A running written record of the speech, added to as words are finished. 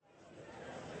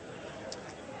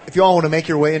If you all want to make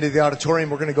your way into the auditorium,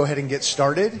 we're going to go ahead and get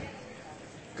started.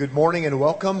 Good morning and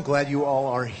welcome. Glad you all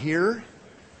are here.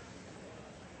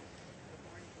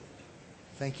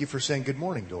 Thank you for saying good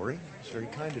morning, Dory. It's very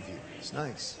kind of you. It's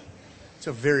nice. It's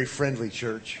a very friendly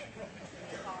church.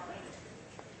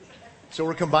 So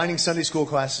we're combining Sunday school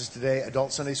classes today,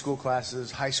 adult Sunday school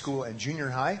classes, high school and junior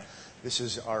high. This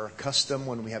is our custom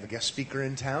when we have a guest speaker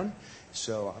in town.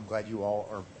 So I'm glad you all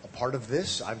are a part of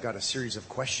this. I've got a series of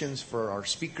questions for our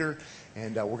speaker,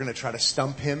 and we're going to try to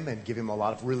stump him and give him a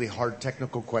lot of really hard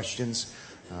technical questions.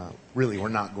 Really, we're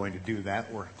not going to do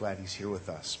that. We're glad he's here with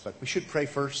us. But we should pray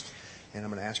first, and I'm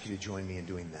going to ask you to join me in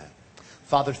doing that.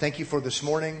 Father, thank you for this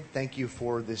morning. Thank you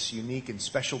for this unique and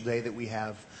special day that we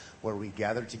have where we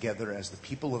gather together as the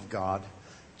people of God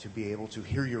to be able to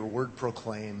hear your word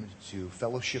proclaimed, to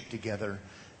fellowship together,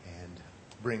 and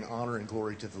bring honor and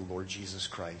glory to the Lord Jesus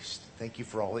Christ. Thank you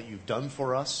for all that you've done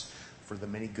for us, for the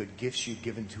many good gifts you've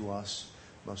given to us,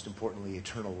 most importantly,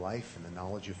 eternal life and the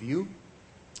knowledge of you.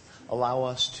 Allow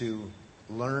us to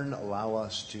learn, allow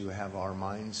us to have our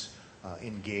minds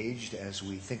engaged as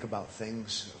we think about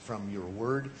things from your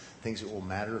word, things that will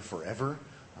matter forever.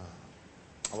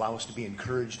 Allow us to be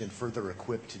encouraged and further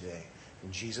equipped today.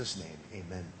 In Jesus' name,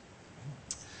 amen.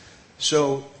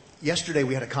 So, yesterday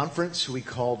we had a conference. We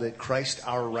called it Christ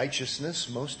Our Righteousness.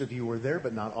 Most of you were there,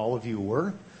 but not all of you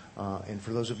were. And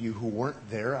for those of you who weren't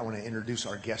there, I want to introduce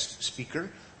our guest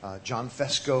speaker. John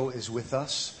Fesko is with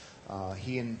us.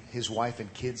 He and his wife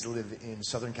and kids live in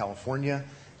Southern California,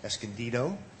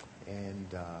 Escondido.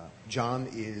 And John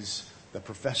is the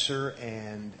professor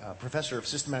of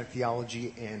systematic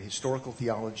theology and historical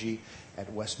theology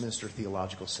at Westminster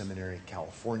Theological Seminary,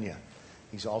 California.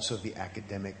 He's also the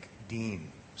academic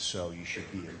dean, so you should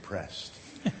be impressed.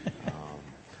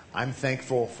 I'm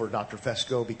thankful for Dr.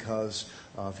 Fesko because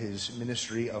of his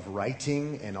ministry of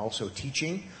writing and also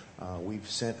teaching. We've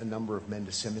sent a number of men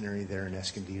to seminary there in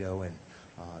Escondido, and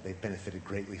they've benefited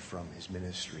greatly from his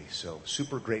ministry. So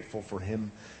super grateful for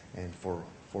him and for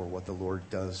what the Lord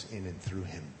does in and through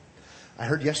him. I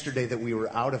heard yesterday that we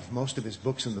were out of most of his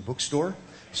books in the bookstore,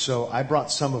 so I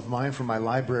brought some of mine from my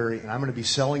library, and I'm going to be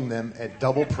selling them at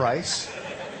double price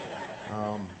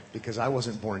because I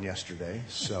wasn't born yesterday.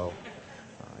 So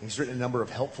he's written a number of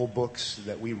helpful books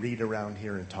that we read around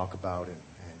here and talk about, and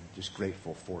just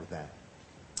grateful for that.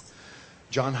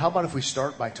 John, how about if we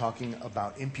start by talking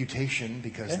about imputation,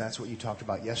 because that's what you talked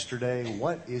about yesterday.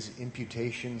 What is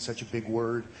imputation? Such a big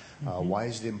word. Why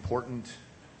is it important?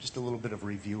 Just a little bit of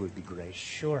review would be great.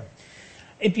 Sure.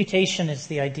 Imputation is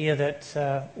the idea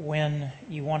that when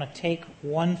you want to take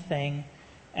one thing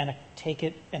and take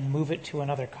it and move it to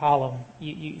another column,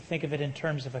 you think of it in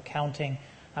terms of accounting.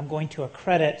 I'm going to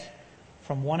accredit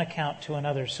from one account to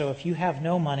another. So if you have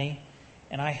no money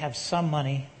and I have some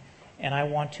money, and I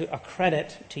want to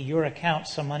accredit to your account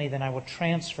some money, then I will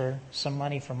transfer some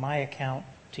money from my account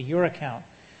to your account.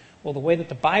 Well, the way that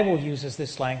the Bible uses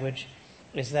this language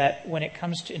is that when it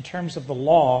comes to, in terms of the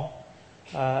law,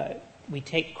 we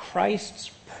take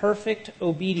Christ's perfect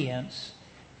obedience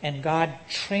and God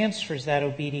transfers that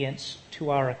obedience to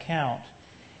our account.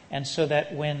 And so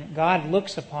that when God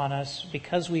looks upon us,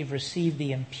 because we've received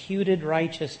the imputed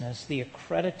righteousness, the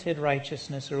accredited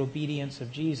righteousness or obedience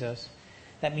of Jesus,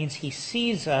 that means he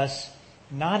sees us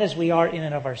not as we are in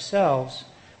and of ourselves,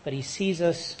 but he sees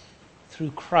us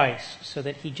through Christ, so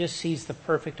that he just sees the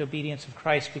perfect obedience of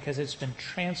Christ because it's been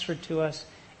transferred to us,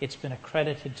 it's been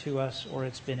accredited to us, or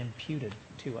it's been imputed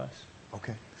to us.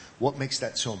 Okay. What makes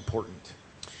that so important?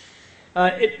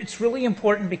 It's really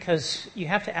important because you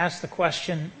have to ask the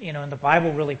question, and the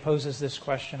Bible really poses this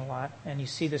question a lot, and you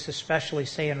see this especially,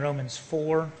 say, in Romans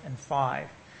 4 and 5,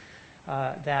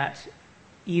 that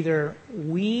either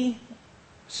we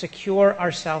secure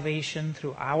our salvation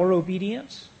through our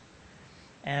obedience,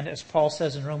 and as Paul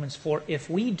says in Romans 4, if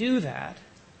we do that,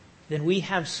 then we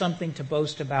have something to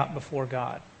boast about before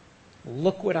God.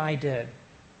 Look what I did.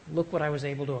 Look what I was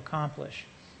able to accomplish.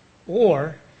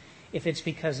 Or, if it's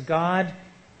because God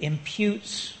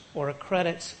imputes or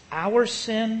accredits our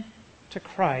sin to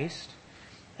Christ,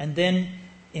 and then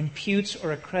imputes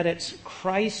or accredits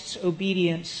Christ's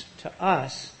obedience to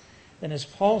us, then as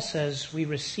Paul says, we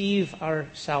receive our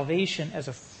salvation as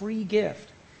a free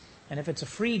gift. And if it's a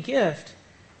free gift,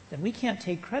 then we can't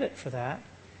take credit for that.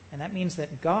 And that means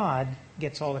that God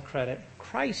gets all the credit.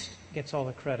 Christ gets all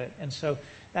the credit. And so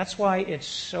that's why it's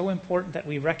so important that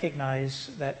we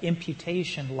recognize that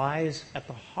imputation lies at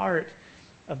the heart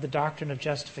of the doctrine of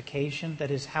justification. That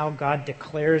is how God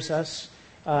declares us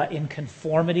in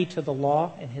conformity to the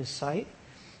law in his sight.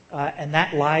 And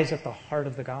that lies at the heart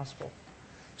of the gospel.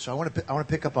 So I want to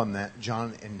pick up on that,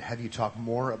 John, and have you talk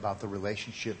more about the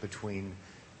relationship between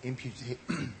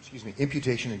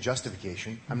imputation and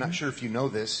justification. I'm not sure if you know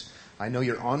this. I know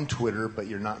you're on Twitter, but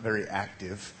you're not very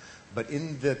active. But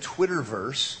in the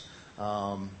Twitterverse,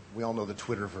 we all know the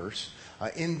Twitterverse.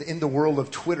 In the world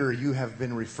of Twitter, you have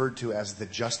been referred to as the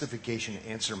justification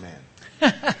answer man.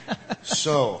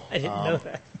 So I didn't know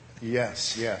that.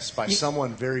 Yes, by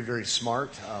someone very, very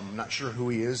smart. I'm not sure who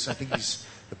he is. I think he's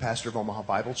the pastor of Omaha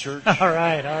Bible Church. All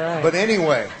right. But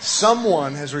anyway,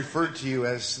 someone has referred to you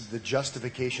as the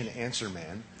justification answer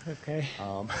man. Okay.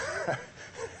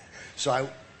 So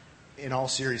in all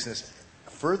seriousness,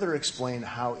 further explain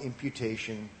how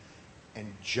imputation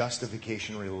and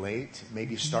justification relate.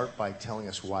 Maybe start by telling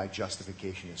us why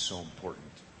justification is so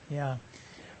important. Yeah.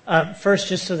 First,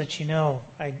 just so that you know,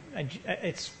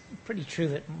 it's pretty true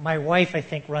that my wife, I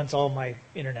think, runs all my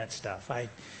internet stuff.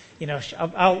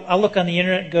 I'll look on the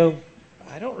internet and go,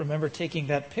 I don't remember taking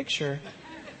that picture.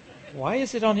 Why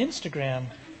is it on Instagram?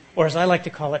 Or as I like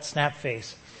to call it,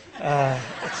 Snapface.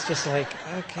 It's just like,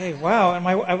 okay, wow.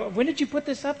 And when did you put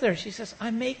this up there? She says,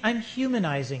 I'm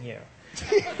humanizing you.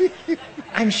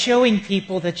 I'm showing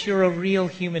people that you're a real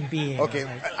human being. Okay,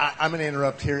 I'm going to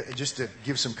interrupt here just to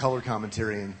give some color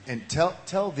commentary and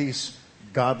tell these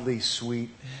godly,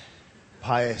 sweet,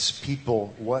 pious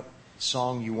people what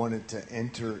song you wanted to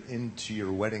enter into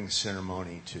your wedding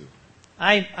ceremony to.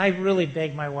 I really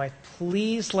begged my wife,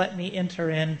 please let me enter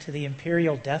into the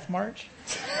Imperial Death March.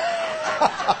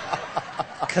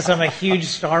 Because I'm a huge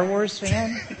Star Wars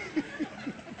fan.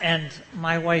 And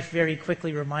my wife very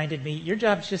quickly reminded me, your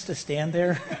job's just to stand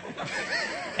there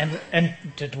and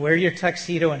to wear your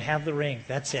tuxedo and have the ring.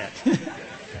 That's it.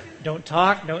 Don't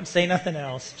talk, don't say nothing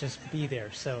else, just be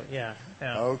there. So, yeah.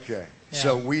 Okay. Yeah.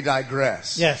 So we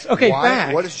digress. Yes. Okay,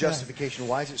 back. What is justification?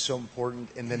 Why is it so important?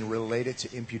 And then relate it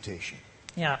to imputation.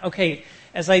 Yeah, okay.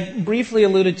 As I briefly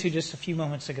alluded to just a few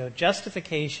moments ago,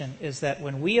 justification is that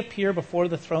when we appear before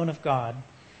the throne of God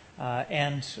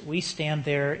and we stand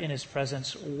there in His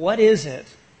presence, what is it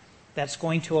that's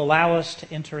going to allow us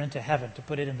to enter into heaven, to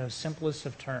put it in those simplest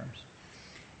of terms?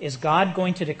 Is God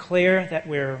going to declare that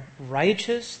we're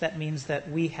righteous? That means that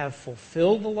we have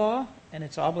fulfilled the law and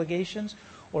its obligations?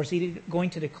 Or is He going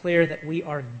to declare that we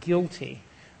are guilty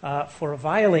for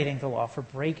violating the law, for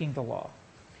breaking the law?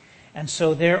 And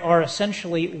so there are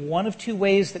essentially one of two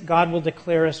ways that God will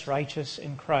declare us righteous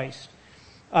in Christ.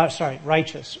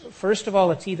 Righteous. First of all,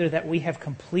 it's either that we have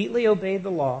completely obeyed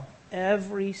the law,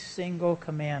 every single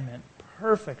commandment,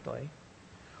 perfectly,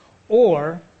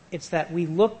 or it's that we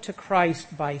look to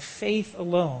Christ by faith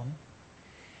alone,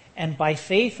 and by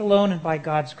faith alone and by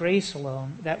God's grace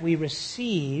alone, that we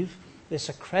receive this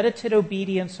accredited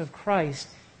obedience of Christ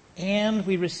and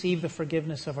we receive the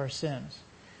forgiveness of our sins.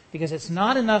 Because it's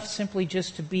not enough simply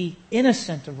just to be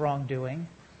innocent of wrongdoing.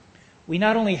 We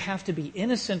not only have to be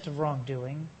innocent of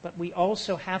wrongdoing, but we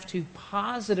also have to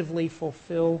positively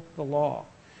fulfill the law.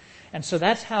 And so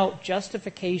that's how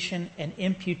justification and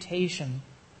imputation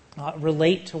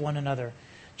relate to one another.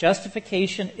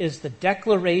 Justification is the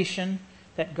declaration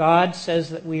that God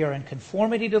says that we are in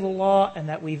conformity to the law and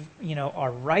that we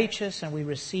are righteous and we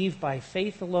receive by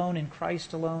faith alone in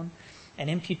Christ alone. And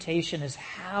imputation is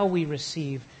how we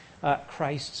receive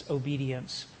Christ's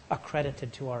obedience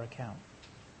accredited to our account.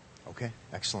 Okay,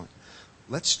 excellent.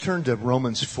 Let's turn to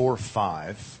Romans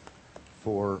 4:5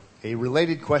 for a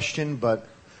related question, but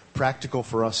practical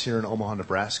for us here in Omaha,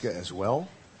 Nebraska as well.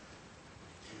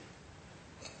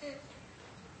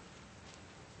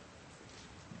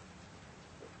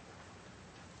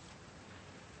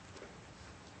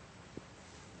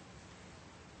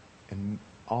 And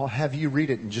I'll have you read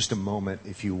it in just a moment,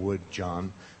 if you would,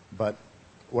 John. But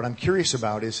what I'm curious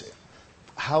about is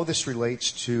how this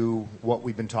relates to what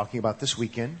we've been talking about this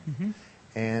weekend. Mm-hmm.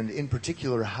 And in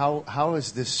particular, how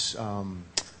is this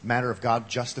matter of God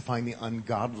justifying the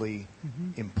ungodly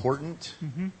important?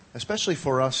 Mm-hmm. Especially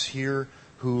for us here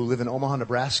who live in Omaha,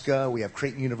 Nebraska. We have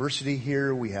Creighton University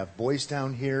here. We have Boys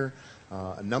Town here.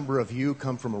 A number of you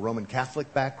come from a Roman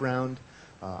Catholic background.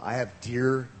 I have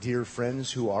dear, dear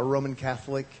friends who are Roman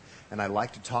Catholic, and I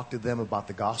like to talk to them about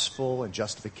the gospel and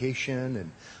justification.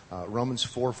 And Romans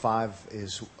 4:5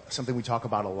 is something we talk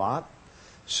about a lot.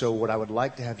 So what I would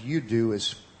like to have you do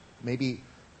is maybe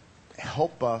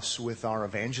help us with our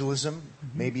evangelism.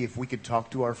 Mm-hmm. Maybe if we could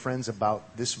talk to our friends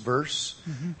about this verse,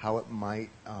 how it might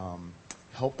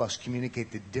help us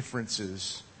communicate the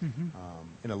differences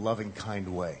in a loving,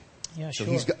 kind way. Yeah, so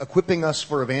sure. He's equipping us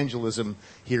for evangelism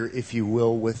here, if you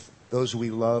will, with those we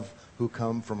love who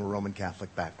come from a Roman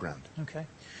Catholic background. Okay.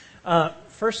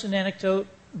 First an anecdote,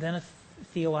 then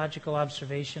theological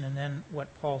observation and then what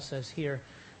Paul says here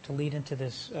to lead into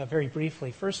this very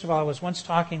briefly. First of all, I was once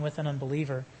talking with an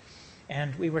unbeliever,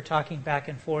 and we were talking back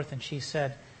and forth, and she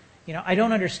said, I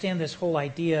don't understand this whole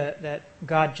idea that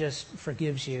God just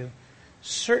forgives you.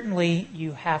 Certainly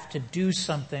you have to do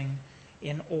something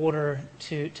in order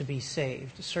to be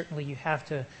saved. Certainly you have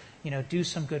to, do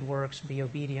some good works, be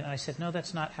obedient. And I said, no,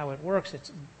 that's not how it works.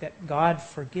 It's that God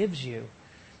forgives you.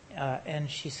 And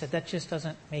she said, that just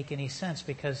doesn't make any sense,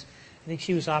 because I think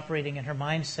she was operating in her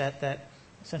mindset that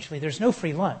essentially there's no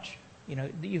free lunch.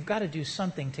 You've got to do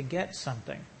something to get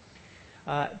something.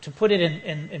 To put it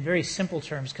in very simple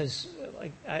terms, because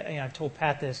I've told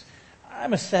Pat this,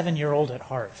 I'm a 7-year-old at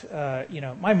heart.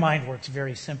 My mind works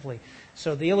very simply.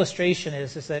 So the illustration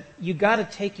is that you got to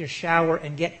take your shower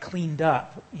and get cleaned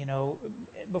up,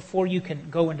 before you can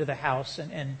go into the house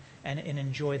and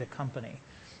enjoy the company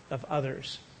of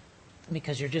others,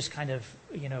 because you're just kind of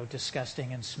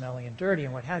disgusting and smelly and dirty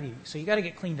and what have you. So you got to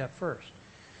get cleaned up first.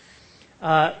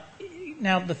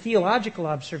 Now, the theological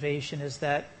observation is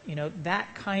that,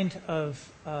 that kind of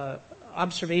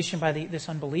observation by this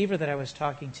unbeliever that I was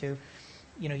talking to,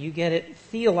 you get it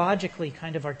theologically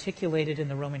kind of articulated in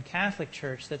the Roman Catholic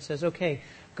Church that says, okay,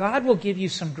 God will give you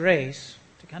some grace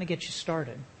to kind of get you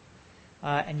started.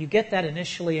 And you get that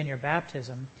initially in your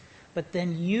baptism, but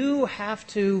then you have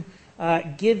to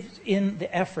give in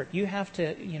the effort. You have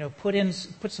to,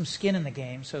 put some skin in the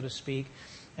game, so to speak,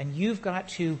 and you've got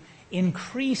to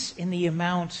increase in the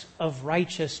amount of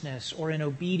righteousness or in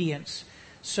obedience,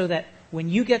 so that when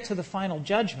you get to the final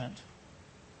judgment,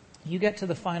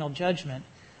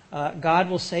 God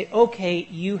will say, okay,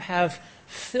 you have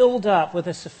filled up with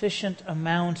a sufficient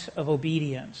amount of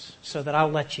obedience so that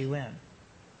I'll let you in.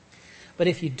 But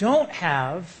if you don't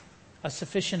have a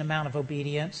sufficient amount of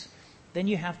obedience, then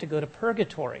you have to go to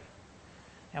purgatory.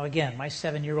 Now again, my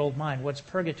 7-year-old mind, what's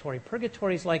purgatory?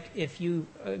 Purgatory is like if you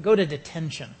go to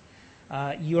detention.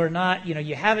 You are not,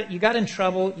 you got in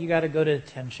trouble, you got to go to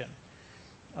detention.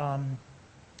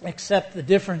 Except the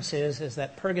difference is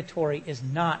that purgatory is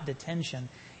not detention.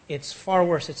 It's far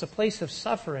worse. It's a place of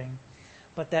suffering,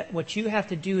 but that what you have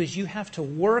to do is you have to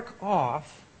work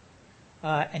off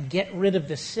and get rid of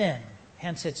the sin.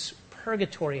 Hence, it's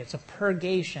purgatory. It's a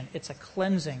purgation. It's a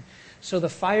cleansing. So the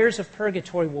fires of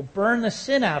purgatory will burn the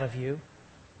sin out of you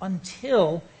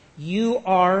until you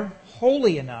are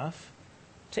holy enough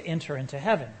to enter into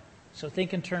heaven. So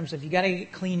think in terms of you got to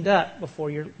get cleaned up before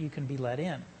you can be let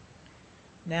in.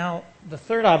 Now, the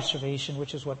third observation,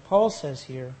 which is what Paul says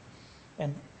here,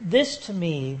 and this to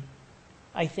me,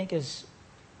 I think is,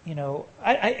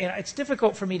 it's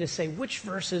difficult for me to say which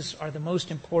verses are the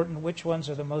most important, which ones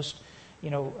are the most,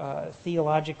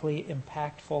 theologically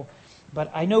impactful.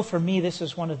 But I know for me, this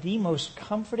is one of the most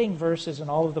comforting verses in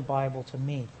all of the Bible to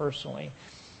me personally.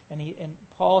 And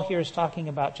Paul here is talking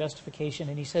about justification,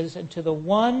 and he says, and to the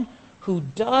one who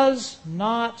does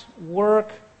not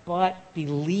work but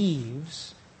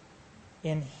believes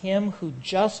in him who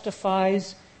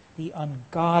justifies the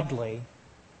ungodly,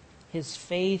 his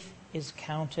faith is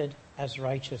counted as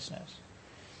righteousness.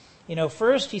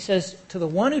 First he says, to the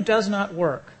one who does not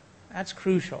work. That's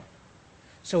crucial.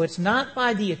 So it's not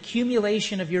by the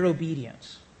accumulation of your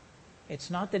obedience. It's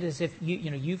not that as if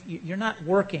you're not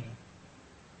working.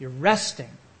 You're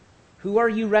resting. Who are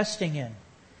you resting in?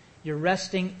 You're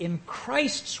resting in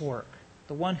Christ's work,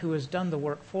 the one who has done the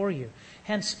work for you.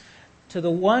 Hence, to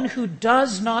the one who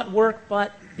does not work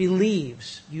but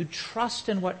believes, you trust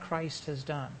in what Christ has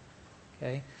done.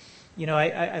 Okay?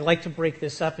 I like to break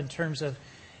this up in terms of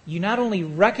you not only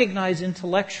recognize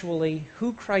intellectually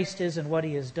who Christ is and what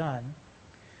he has done,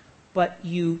 but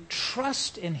you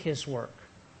trust in his work.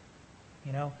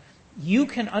 You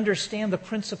can understand the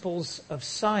principles of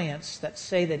science that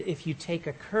say that if you take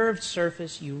a curved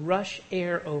surface, you rush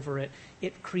air over it,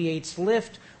 it creates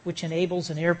lift, which enables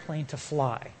an airplane to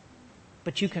fly.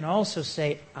 But you can also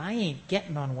say, I ain't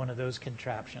getting on one of those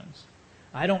contraptions.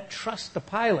 I don't trust the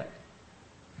pilot.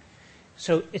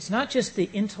 So it's not just the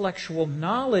intellectual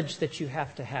knowledge that you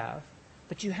have to have,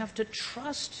 but you have to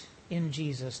trust in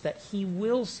Jesus that he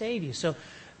will save you. So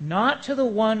not to the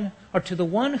one, or to the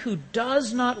one who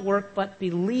does not work but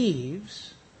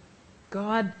believes,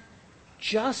 God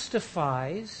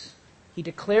justifies, he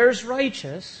declares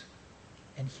righteous,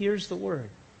 and here's the word,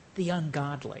 the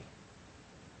ungodly.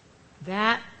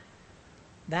 That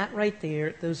right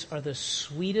there, those are the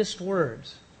sweetest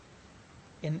words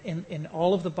in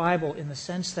all of the Bible, in the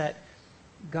sense that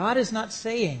God is not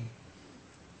saying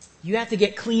you have to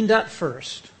get cleaned up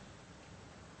first.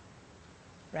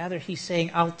 Rather, he's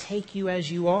saying, I'll take you as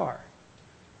you are.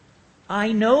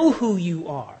 I know who you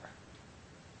are.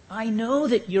 I know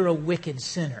that you're a wicked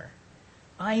sinner.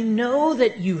 I know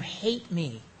that you hate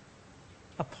me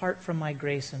apart from my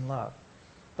grace and love.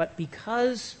 But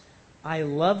because I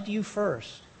loved you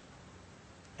first,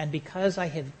 and because I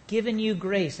have given you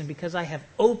grace, and because I have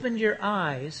opened your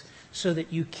eyes so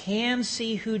that you can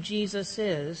see who Jesus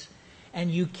is,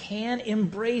 and you can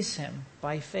embrace him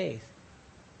by faith,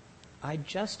 I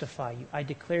justify you. I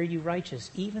declare you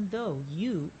righteous, even though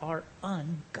you are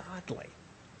ungodly.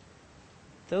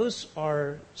 Those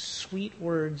are sweet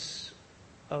words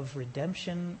of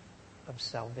redemption, of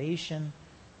salvation,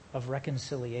 of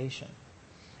reconciliation.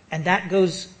 And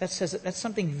that's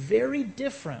something very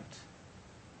different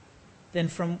than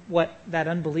from what that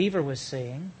unbeliever was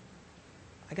saying.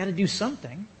 I got to do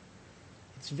something.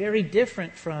 It's very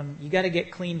different from, you got to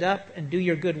get cleaned up and do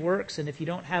your good works, and if you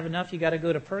don't have enough, you got to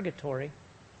go to purgatory.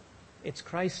 It's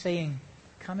Christ saying,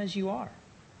 come as you are.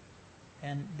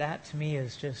 And that to me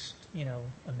is just,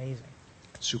 amazing.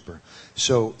 Super.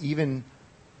 So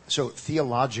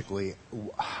theologically,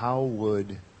 how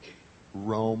would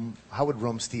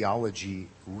Rome's theology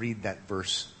read that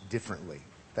verse differently?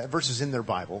 That verse is in their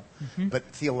Bible, but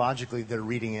theologically they're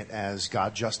reading it as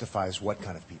God justifies what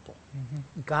kind of people?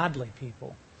 Godly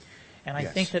people. And I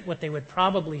think that what they would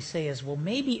probably say is, well,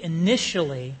 maybe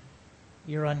initially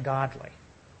you're ungodly.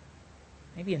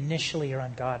 Maybe initially you're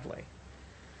ungodly.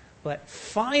 But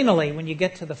finally, when you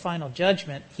get to the final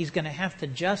judgment, he's going to have to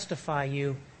justify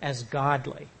you as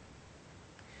godly.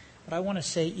 But I want to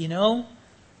say,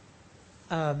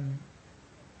 the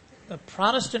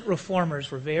Protestant reformers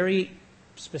were very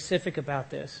specific about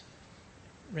this.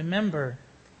 Remember,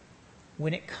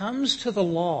 when it comes to the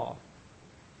law,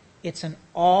 it's an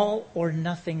all or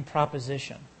nothing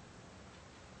proposition.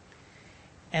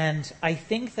 And I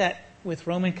think that with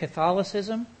Roman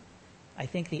Catholicism, I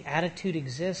think the attitude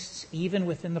exists even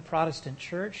within the Protestant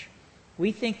church.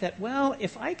 We think that, well,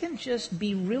 if I can just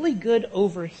be really good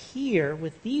over here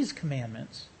with these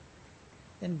commandments,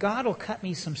 then God will cut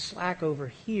me some slack over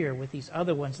here with these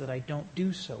other ones that I don't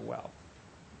do so well.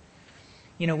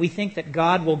 We think that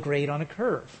God will grade on a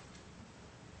curve.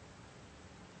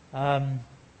 And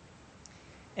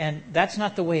that's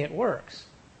not the way it works.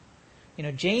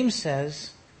 James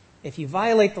says, if you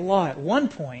violate the law at one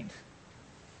point,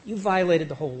 you violated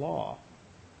the whole law.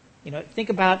 Think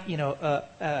about,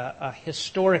 a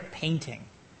historic painting.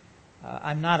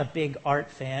 I'm not a big art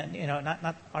fan,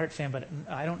 not art fan, but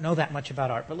I don't know that much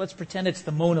about art. But let's pretend it's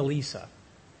the Mona Lisa.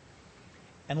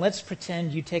 And let's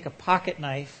pretend you take a pocket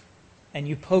knife and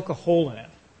you poke a hole in it.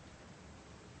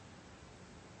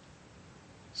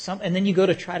 And then you go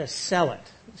to try to sell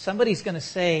it. Somebody's going to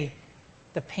say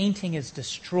the painting is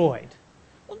destroyed.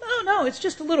 Well, no, it's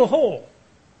just a little hole.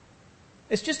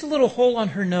 It's just a little hole on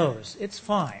her nose. It's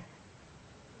fine.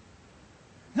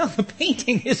 No, the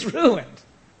painting is ruined.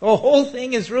 The whole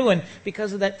thing is ruined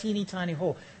because of that teeny tiny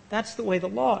hole. That's the way the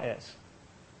law is.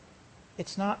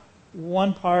 It's not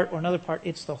one part or another part.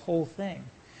 It's the whole thing.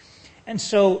 And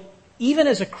so, even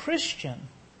as a Christian,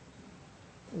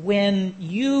 when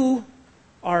you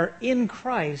are in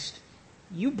Christ,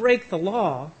 you break the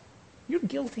law, you're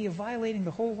guilty of violating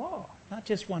the whole law, not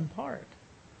just one part.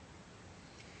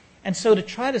 And so to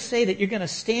try to say that you're going to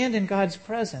stand in God's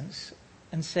presence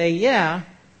and say, yeah,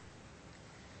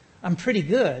 I'm pretty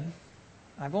good.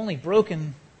 I've only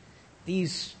broken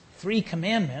these 3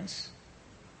 commandments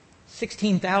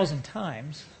 16,000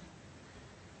 times,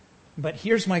 but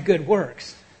here's my good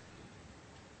works.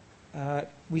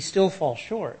 We still fall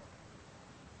short.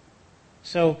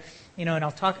 So, and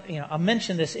I'll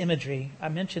mention this imagery. I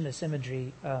mentioned this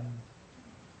imagery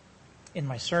in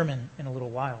my sermon in a little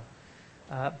while.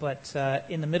 But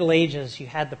in the Middle Ages, you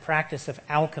had the practice of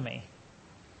alchemy.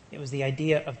 It was the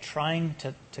idea of trying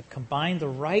to combine the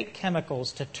right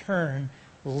chemicals to turn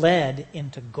lead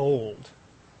into gold.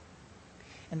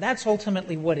 And that's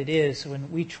ultimately what it is when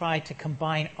we try to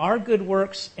combine our good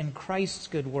works and Christ's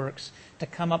good works to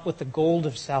come up with the gold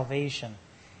of salvation.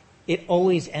 It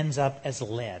always ends up as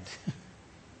lead.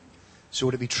 So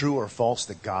would it be true or false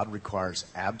that God requires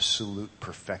absolute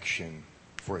perfection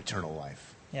for eternal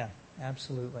life? Yeah,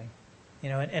 absolutely.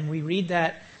 And we read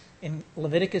that in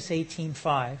Leviticus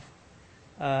 18:5,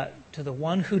 to the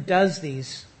one who does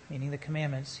these, meaning the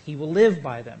commandments, he will live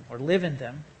by them or live in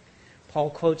them. Paul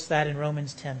quotes that in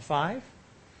Romans 10:5.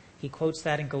 He quotes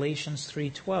that in Galatians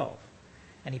 3:12.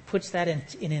 And he puts that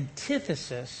in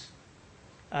antithesis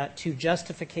to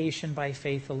justification by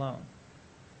faith alone.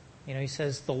 He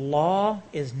says, the law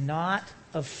is not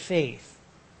of faith.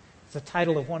 It's the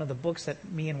title of one of the books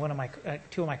that me and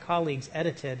two of my colleagues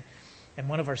edited. And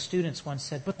one of our students once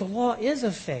said, but the law is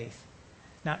of faith,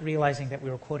 not realizing that we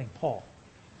were quoting Paul.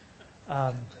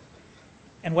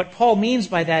 And what Paul means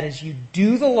by that is you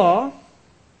do the law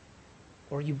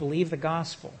or you believe the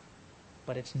gospel.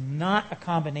 But it's not a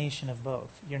combination of both.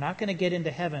 You're not going to get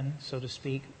into heaven, so to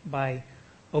speak, by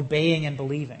obeying and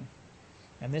believing.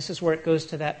 And this is where it goes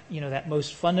to that, that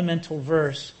most fundamental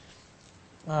verse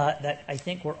that I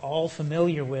think we're all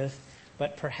familiar with,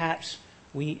 but perhaps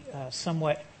we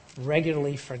somewhat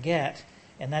regularly forget.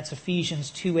 And that's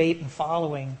Ephesians 2:8 and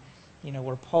following,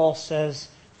 where Paul says,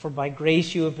 "For by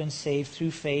grace you have been saved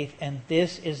through faith, and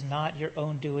this is not your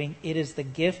own doing. It is the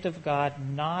gift of God,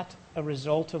 not a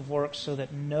result of works, so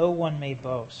that no one may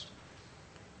boast."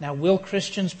 Now, will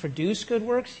Christians produce good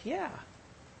works? Yeah,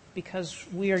 because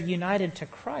we are united to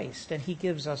Christ, and He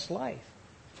gives us life.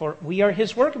 For we are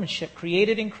His workmanship,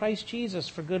 created in Christ Jesus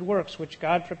for good works, which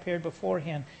God prepared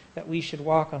beforehand that we should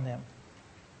walk on them.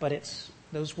 But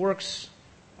those works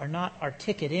are not our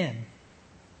ticket in,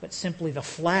 but simply the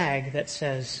flag that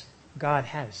says God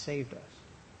has saved us.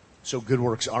 So good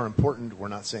works are important. We're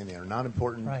not saying they are not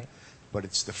important. Right. But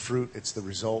it's the fruit, it's the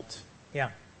result.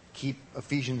 Yeah. Keep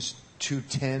Ephesians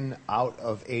 2:10 out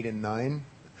of 8 and 9.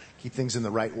 Keep things in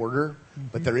the right order. Mm-hmm.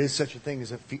 But there is such a thing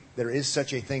as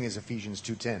Ephesians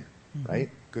 2:10, right?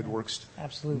 Good works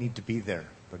Absolutely. need to be there,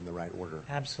 but in the right order.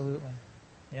 Absolutely.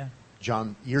 Yeah.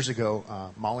 John, years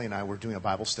ago, Molly and I were doing a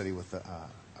Bible study with a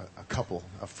couple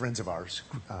of friends of ours,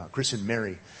 Chris and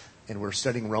Mary, and we're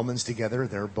studying Romans together.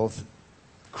 They're both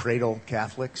cradle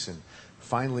Catholics, and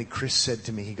finally Chris said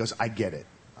to me, he goes, "I get it.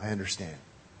 I understand."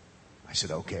 I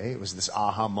said, "Okay." It was this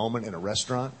aha moment in a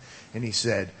restaurant, and he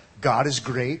said, "God is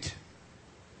great.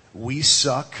 We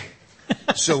suck,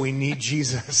 so we need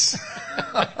Jesus."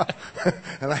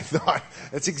 And I thought,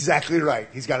 that's exactly right.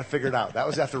 He's got to figure it out. That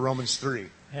was after Romans 3.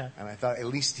 Yeah. And I thought, at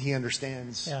least he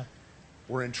understands. Yeah.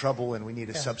 We're in trouble and we need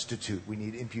a substitute. We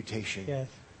need imputation. Yes.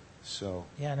 So.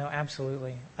 Yeah, no,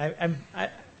 absolutely.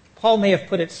 Paul may have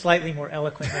put it slightly more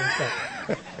eloquently,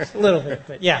 but a little bit,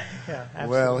 but yeah, absolutely.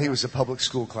 Well, he was a public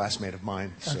school classmate of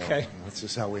mine, so okay.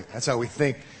 That's how we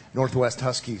think. Northwest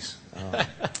Huskies.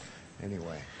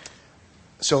 Anyway.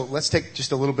 So let's take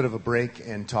just a little bit of a break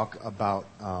and talk about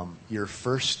your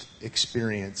first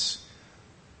experience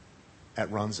at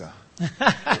Runza.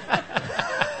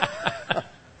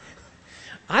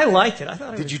 I liked it. I thought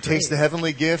it was Did you great. taste the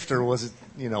heavenly gift, or was it,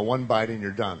 one bite and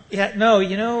you're done? Yeah, no,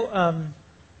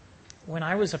 when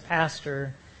I was a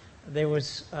pastor, there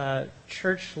was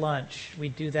church lunch.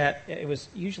 We'd do that. It was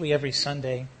usually every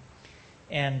Sunday.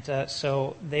 And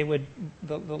so they would,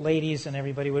 the ladies and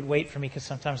everybody would wait for me because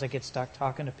sometimes I get stuck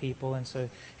talking to people. And so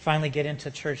finally get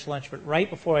into church lunch. But right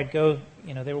before I'd go,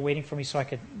 they were waiting for me so I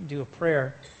could do a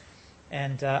prayer.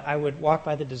 And I would walk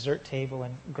by the dessert table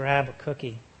and grab a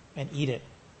cookie and eat it.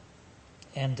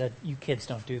 And you kids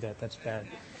don't do that. That's bad.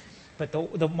 But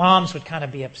the moms would kind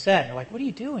of be upset. They're like, "What are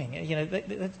you doing?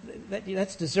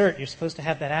 That's dessert. You're supposed to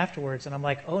have that afterwards." And I'm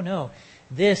like, "Oh, no.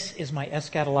 This is my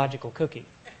eschatological cookie."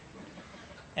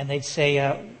 And they'd say,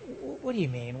 "What do you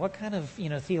mean? What kind of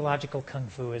theological kung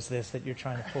fu is this that you're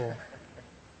trying to pull?"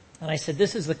 And I said,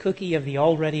 "This is the cookie of the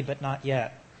already but not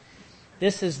yet.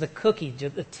 This is the cookie,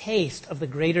 the taste of the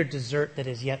greater dessert that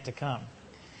is yet to come."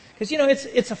 Because,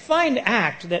 it's a fine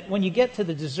act that when you get to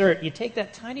the dessert, you take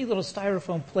that tiny little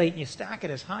styrofoam plate and you stack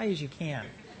it as high as you can.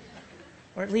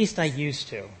 Or at least I used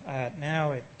to.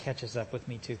 Now it catches up with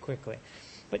me too quickly.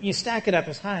 But you stack it up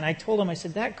as high. And I told him, I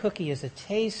said, that cookie is a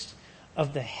taste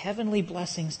of the heavenly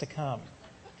blessings to come.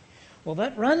 Well,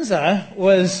 that Runza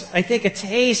was, I think, a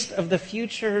taste of the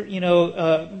future,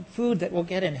 food that we'll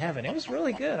get in heaven. It was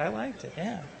really good. I liked it,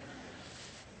 yeah.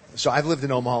 So I've lived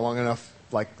in Omaha long enough,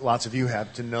 like lots of you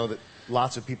have, to know that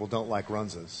lots of people don't like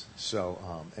Runzas. So,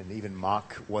 and even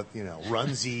mock what,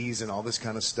 Runzies and all this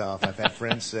kind of stuff. I've had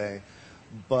friends say.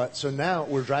 But so now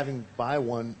we're driving by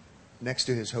one next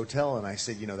to his hotel, and I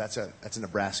said, that's a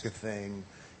Nebraska thing.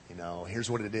 Here's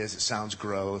what it is. It sounds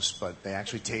gross, but they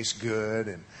actually taste good.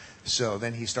 And so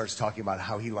then he starts talking about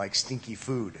how he likes stinky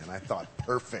food. And I thought,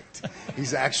 perfect.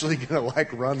 He's actually going to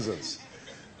like Runzas.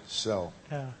 So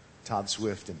Todd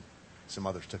Swift and some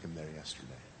others took him there yesterday.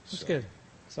 It's good.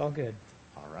 It's all good.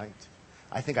 All right.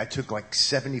 I think I took like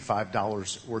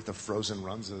 $75 worth of frozen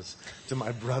Runzas to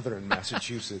my brother in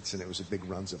Massachusetts, and it was a big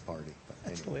Runza party. But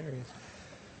That's hilarious.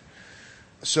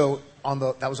 So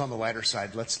that was on the lighter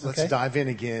side. Let's dive in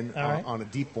again right. on a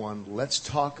deep one. Let's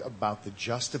talk about the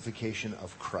justification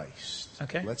of Christ.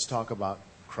 Okay. Let's talk about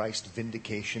Christ's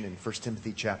vindication in 1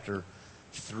 Timothy chapter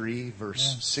 3,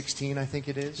 verse 16, I think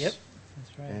it is. Yep.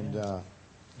 That's right. And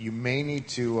you may need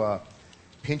to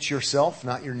pinch yourself,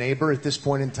 not your neighbor at this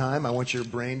point in time. I want your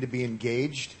brain to be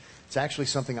engaged. It's actually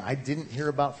something I didn't hear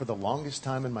about for the longest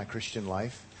time in my Christian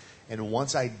life. And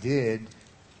once I did,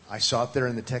 I saw it there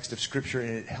in the text of Scripture,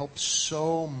 and it helps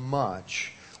so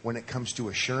much when it comes to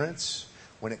assurance,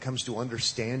 when it comes to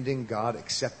understanding God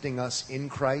accepting us in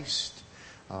Christ.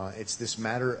 It's this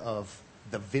matter of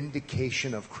the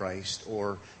vindication of Christ,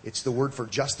 or it's the word for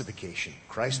justification.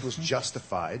 Christ was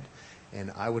justified, and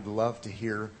I would love to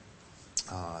hear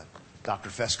Dr.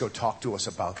 Fesco talk to us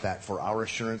about that for our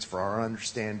assurance, for our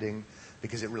understanding,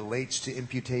 because it relates to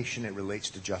imputation, it relates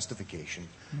to justification.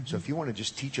 So if you want to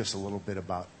just teach us a little bit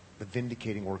about the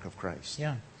vindicating work of Christ.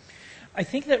 Yeah. I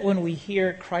think that when we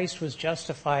hear Christ was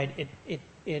justified,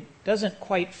 it doesn't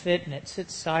quite fit, and it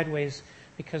sits sideways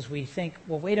because we think,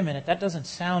 well, wait a minute, that doesn't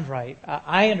sound right.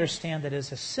 I understand that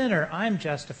as a sinner, I'm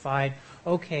justified.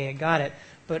 Okay, I got it.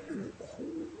 But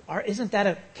isn't that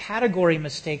a category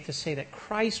mistake to say that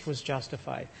Christ was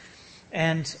justified?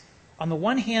 And on the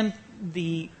one hand,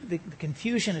 the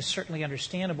confusion is certainly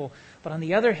understandable, but on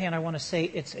the other hand, I want to say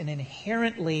it's an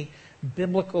inherently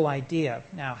biblical idea.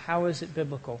 Now, how is it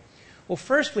biblical? Well,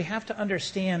 first, we have to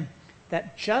understand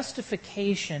that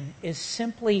justification is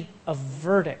simply a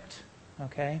verdict,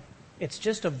 okay? It's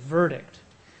just a verdict.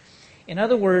 In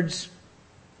other words,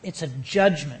 it's a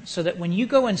judgment, so that when you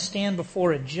go and stand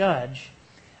before a judge,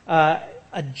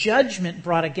 a judgment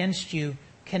brought against you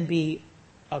can be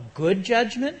a good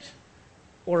judgment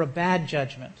or a bad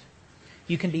judgment.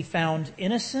 You can be found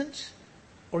innocent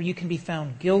or you can be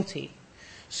found guilty.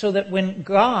 So that when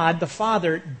God, the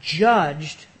Father,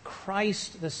 judged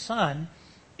Christ, the Son,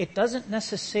 it doesn't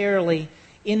necessarily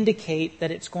indicate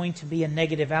that it's going to be a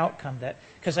negative outcome.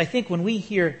 Because I think when we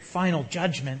hear final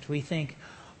judgment, we think,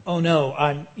 oh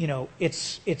no,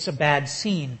 it's a bad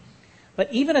scene.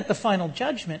 But even at the final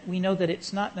judgment, we know that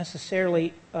it's not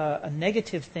necessarily a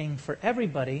negative thing for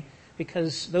everybody,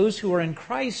 because those who are in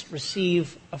Christ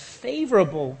receive a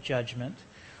favorable judgment,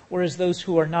 whereas those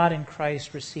who are not in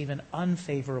Christ receive an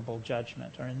unfavorable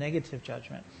judgment or a negative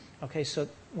judgment. Okay, so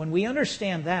when we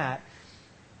understand that,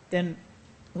 then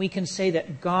we can say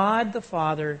that God the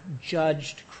Father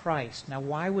judged Christ. Now,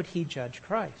 why would he judge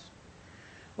Christ?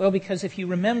 Well, because if you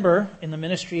remember in the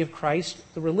ministry of Christ,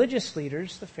 the religious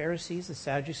leaders, the Pharisees, the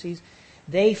Sadducees,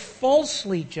 they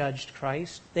falsely judged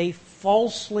Christ. They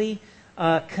falsely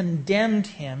condemned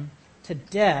him to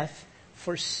death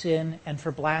for sin and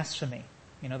for blasphemy.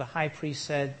 You know, the high priest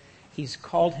said, he's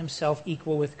called himself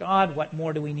equal with God. What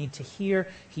more do we need to hear?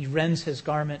 He rends his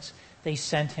garments. They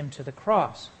sent him to the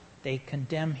cross. They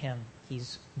condemn him.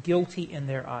 He's guilty in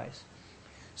their eyes.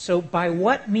 So by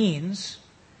what means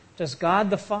does God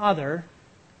the Father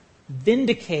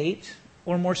vindicate,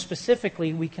 or more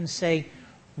specifically, we can say,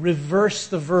 reverse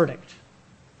the verdict?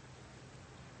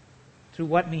 Through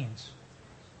what means?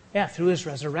 Yeah, through his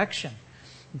resurrection.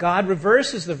 God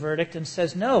reverses the verdict and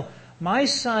says, no, my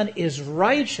Son is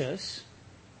righteous.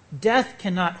 Death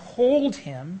cannot hold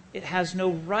him. It has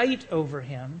no right over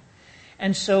him.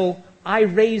 And so I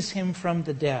raise him from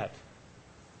the dead.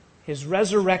 His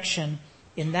resurrection,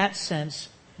 in that sense,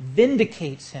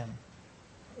 vindicates him.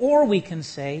 Or we can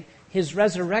say, in his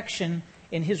resurrection,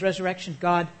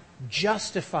 God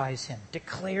justifies him,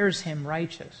 declares him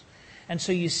righteous. And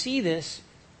so you see this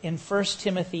in 1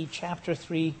 Timothy chapter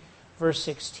 3, verse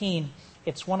 16.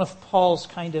 It's one of Paul's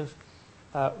kind of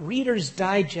Reader's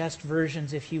Digest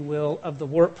versions, if you will, of the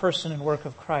person and work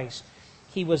of Christ.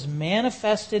 He was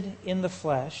manifested in the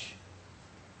flesh,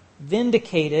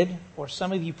 vindicated, or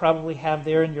some of you probably have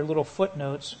there in your little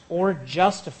footnotes, or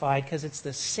justified, because it's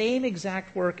the same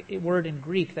exact word in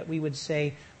Greek that we would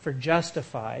say for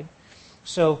justified.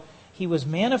 So he was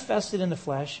manifested in the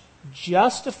flesh,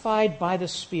 justified by the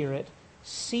Spirit,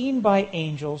 seen by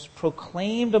angels,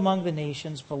 proclaimed among the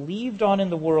nations, believed on in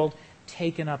the world,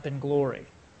 taken up in glory.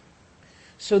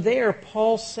 So there,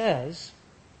 Paul says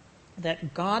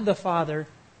that God the Father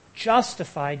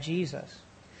justified Jesus.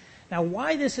 Now,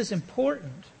 why this is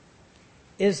important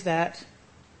is that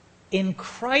in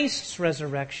Christ's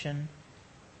resurrection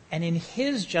and in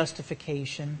his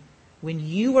justification, when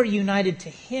you are united to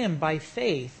him by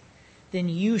faith, then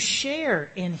you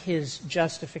share in his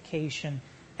justification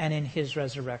and in his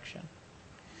resurrection.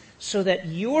 So that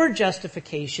your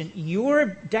justification, your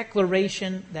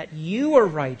declaration that you are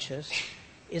righteous,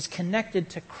 is connected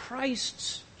to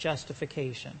Christ's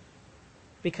justification.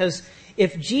 Because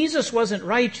if Jesus wasn't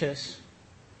righteous,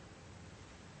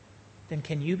 then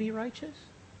can you be righteous?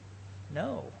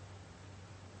 No.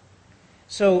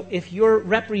 So if your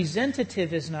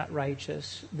representative is not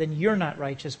righteous, then you're not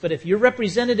righteous. But if your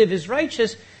representative is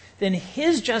righteous, then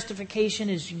his justification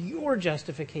is your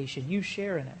justification. You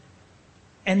share in it.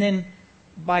 And then,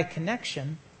 by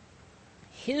connection,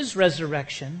 his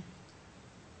resurrection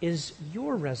is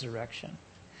your resurrection.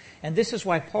 And this is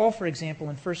why Paul, for example,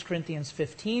 in 1 Corinthians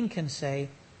 15 can say,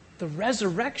 the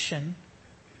resurrection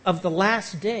of the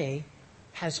last day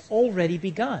has already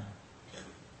begun.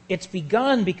 It's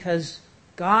begun because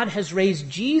God has raised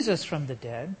Jesus from the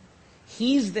dead.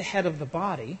 He's the head of the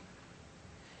body.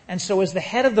 And so as the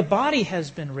head of the body has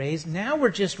been raised, now we're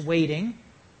just waiting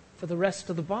for the rest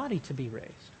of the body to be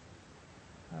raised.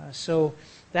 So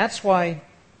that's why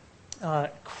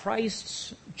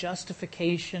Christ's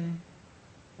justification,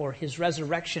 or his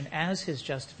resurrection as his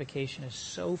justification, is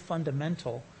so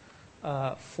fundamental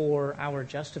for our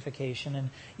justification. And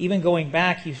even going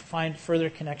back, you find further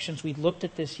connections. We looked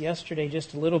at this yesterday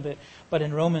just a little bit, but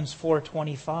in Romans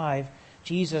 4:25,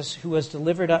 Jesus, who was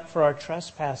delivered up for our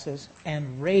trespasses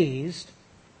and raised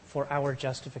for our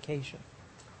justification.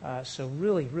 So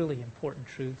really, really important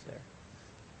truth there.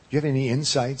 Do you have any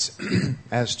insights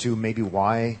as to maybe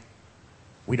why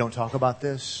we don't talk about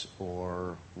this,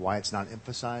 or why it's not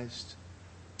emphasized?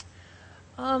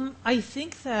 I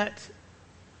think that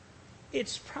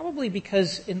it's probably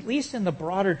because, at least in the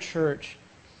broader church,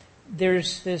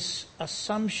 there's this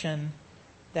assumption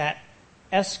that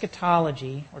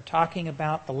eschatology, or talking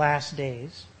about the last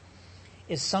days,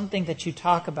 is something that you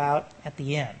talk about at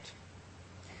the end.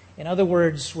 In other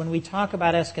words, when we talk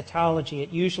about eschatology, it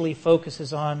usually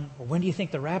focuses on, well, when do you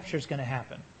think the rapture is going to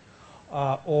happen?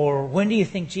 Or when do you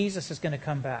think Jesus is going to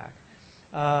come back?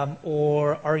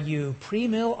 Or are you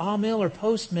pre-mill, all-mill, or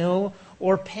post-mill,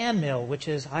 or pan-mill, which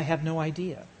is, I have no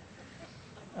idea.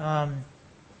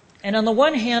 And on the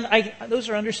one hand, those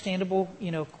are understandable,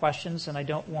 questions, and I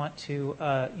don't want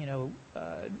to,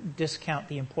 discount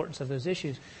the importance of those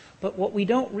issues. But what we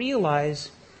don't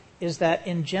realize is that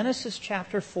in Genesis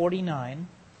chapter 49,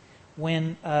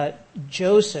 when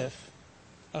Joseph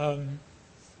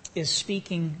is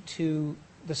speaking to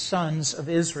the sons of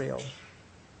Israel,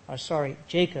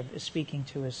 Jacob is speaking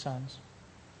to his sons,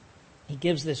 he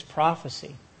gives this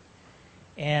prophecy,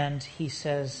 and he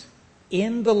says,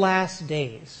 in the last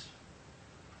days,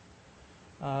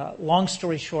 long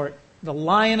story short, the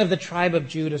Lion of the tribe of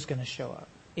Judah is going to show up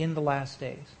in the last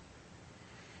days.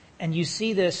 And you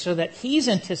see this so that he's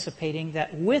anticipating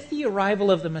that with the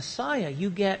arrival of the Messiah, you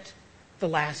get the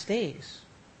last days.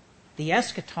 The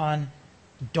eschaton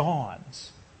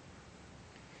dawns.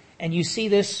 And you see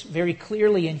this very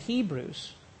clearly in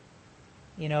Hebrews.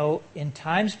 In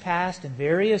times past, in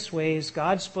various ways,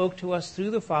 God spoke to us through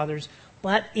the fathers,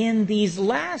 but in these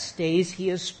last days, he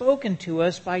has spoken to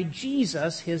us by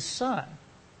Jesus, his Son.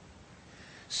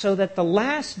 So that the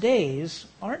last days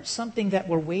aren't something that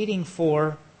we're waiting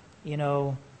for,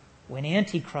 when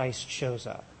Antichrist shows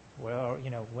up. Well,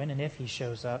 when and if he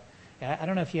shows up. I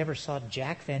don't know if you ever saw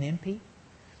Jack Van Impe.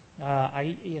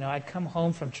 I'd come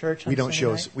home from church on Sunday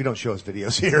night. We don't show us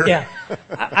videos here. Yeah,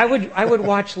 I would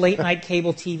watch late night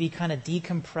cable TV, kind of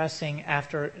decompressing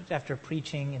after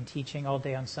preaching and teaching all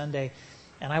day on Sunday,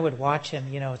 and I would watch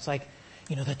him. It's like,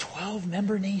 the 12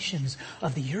 member nations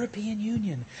of the European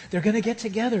Union, they're going to get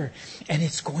together, and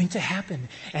it's going to happen,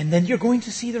 and then you're going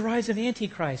to see the rise of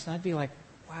Antichrist. And I'd be like,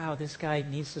 wow, this guy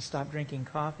needs to stop drinking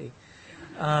coffee.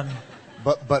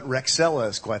 But Rexella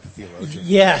is quite the theologian.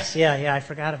 Yes, yeah, I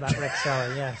forgot about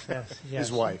Rexella. Yes.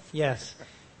 His wife. Yes.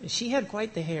 She had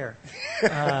quite the hair.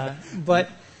 But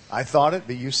I thought it,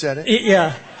 but you said it.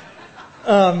 Yeah.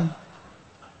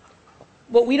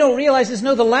 What we don't realize is,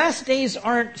 the last days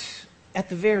aren't at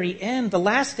the very end. The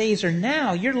last days are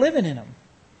now. You're living in them.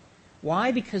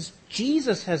 Why? Because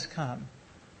Jesus has come.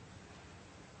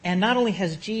 And not only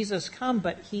has Jesus come,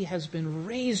 but he has been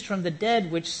raised from the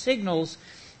dead, which signals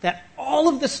that all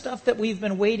of the stuff that we've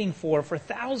been waiting for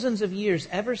thousands of years,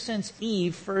 ever since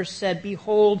Eve first said,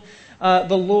 behold,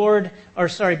 behold,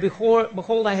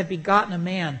 I have begotten a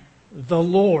man, the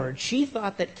Lord. She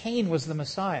thought that Cain was the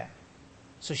Messiah.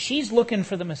 So she's looking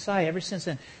for the Messiah ever since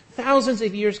then. Thousands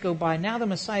of years go by. Now the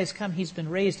Messiah's come. He's been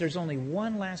raised. There's only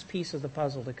one last piece of the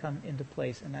puzzle to come into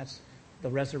place, and that's the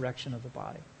resurrection of the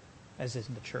body, as is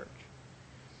in the church.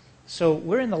 So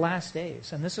we're in the last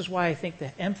days, and this is why I think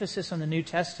the emphasis on the New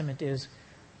Testament is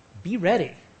be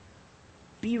ready.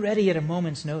 Be ready at a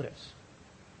moment's notice.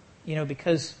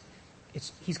 Because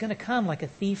he's going to come like a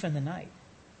thief in the night.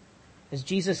 As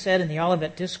Jesus said in the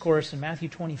Olivet Discourse in Matthew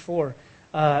 24,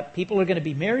 people are going to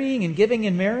be marrying and giving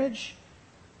in marriage,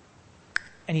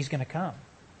 and he's going to come.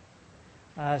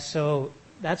 So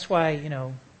that's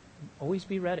why, always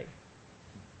be ready.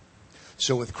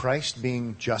 So with Christ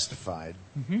being justified,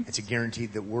 it's a guarantee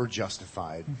that we're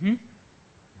justified.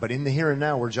 But in the here and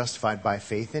now, we're justified by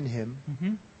faith in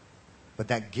him. But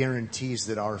that guarantees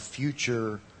that our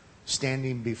future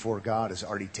standing before God is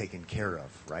already taken care of,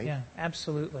 right? Yeah,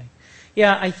 absolutely.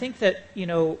 Yeah, I think that,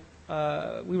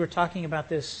 we were talking about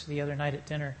this the other night at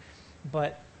dinner,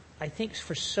 but I think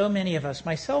for so many of us,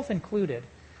 myself included,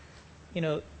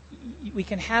 we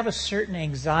can have a certain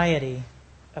anxiety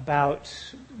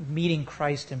about meeting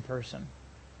Christ in person,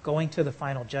 going to the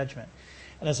final judgment.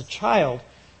 And as a child,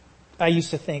 I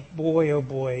used to think, boy, oh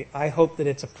boy, I hope that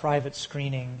it's a private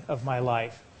screening of my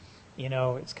life.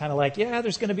 It's kind of like, yeah,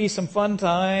 there's going to be some fun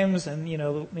times, and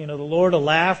the Lord will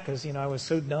laugh because I was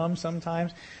so dumb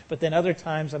sometimes. But then other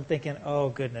times I'm thinking, oh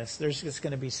goodness, there's just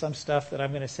going to be some stuff that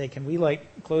I'm going to say, can we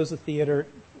close the theater,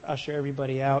 usher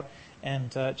everybody out,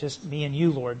 and just me and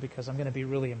you, Lord, because I'm going to be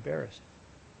really embarrassed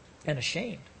and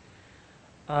ashamed.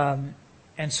 And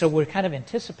so we're kind of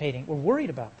anticipating, we're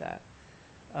worried about that.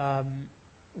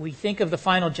 We think of the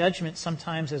final judgment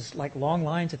sometimes as like long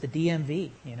lines at the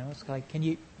DMV. It's like,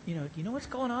 do you know what's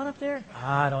going on up there?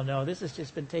 I don't know. This has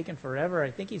just been taking forever. I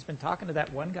think he's been talking to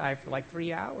that one guy for like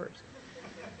 3 hours.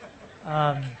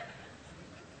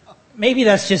 Maybe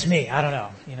that's just me. I don't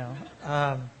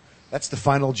know. That's the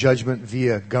final judgment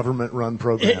via government-run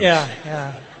programs.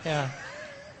 Yeah.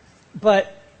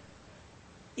 But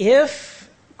if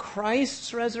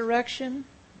Christ's resurrection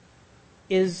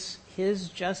is his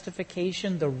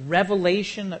justification, the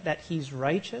revelation that he's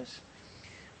righteous,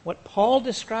 what Paul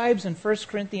describes in 1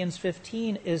 Corinthians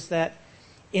 15 is that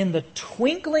in the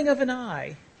twinkling of an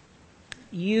eye,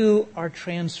 you are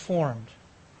transformed.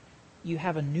 You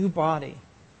have a new body,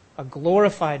 a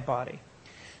glorified body,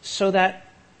 so that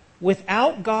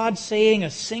without God saying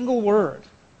a single word,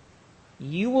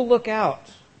 you will look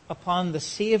out upon the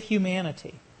sea of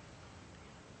humanity,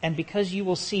 and because you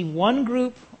will see one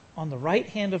group on the right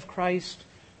hand of Christ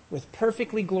with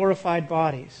perfectly glorified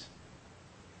bodies,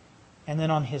 and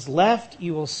then on his left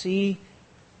you will see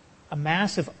a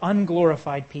mass of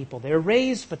unglorified people. They're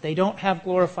raised, but they don't have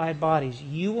glorified bodies.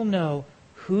 You will know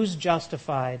who's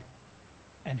justified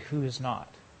and who is not.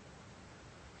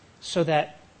 So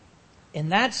that, in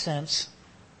that sense,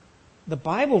 the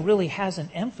Bible really has an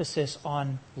emphasis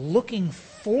on looking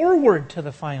forward to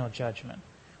the final judgment,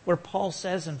 where Paul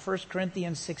says in 1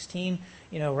 Corinthians 16,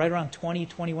 right around 20,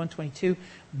 21, 22,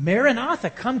 Maranatha,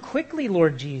 come quickly,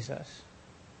 Lord Jesus.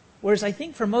 Whereas I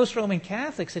think for most Roman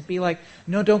Catholics, it'd be like,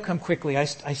 no, don't come quickly. I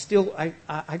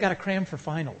got to cram for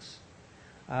finals.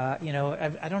 I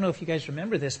don't know if you guys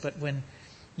remember this, but when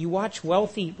you watch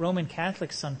wealthy Roman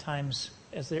Catholics sometimes,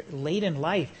 as they're late in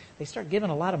life, they start giving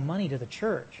a lot of money to the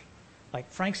church. Like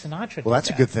Frank Sinatra did. Well,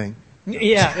 that's a good thing.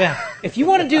 Yeah. If you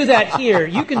want to do that here,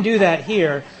 you can do that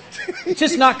here. It's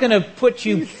just not going to put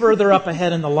you further up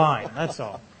ahead in the line. That's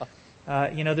all.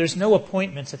 There's no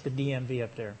appointments at the DMV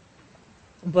up there.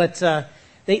 But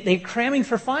they're cramming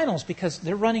for finals because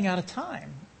they're running out of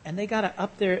time, and they got to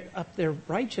up their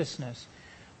righteousness.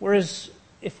 Whereas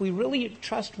if we really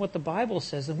trust what the Bible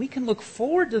says, then we can look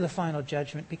forward to the final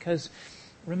judgment, because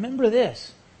remember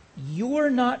this: you're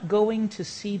not going to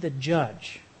see the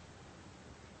judge.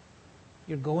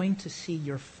 You're going to see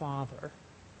your Father,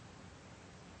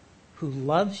 who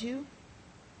loves you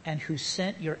and who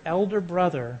sent your elder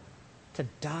brother to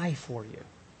die for you,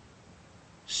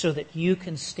 so that you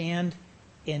can stand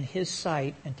in his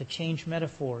sight, and, to change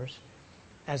metaphors,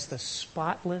 as the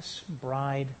spotless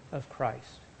bride of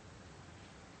Christ.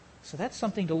 So that's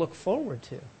something to look forward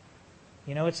to.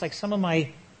 It's like one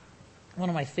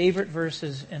of my favorite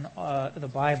verses in the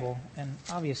Bible, and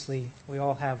obviously we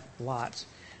all have lots,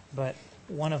 but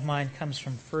one of mine comes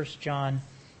from 1 John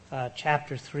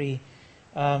chapter 3.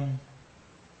 Here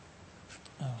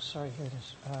it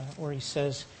is, where he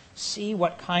says, "See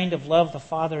what kind of love the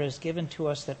Father has given to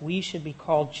us, that we should be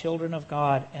called children of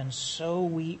God, and so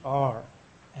we are."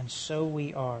 And so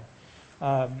we are.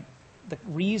 The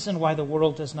reason why the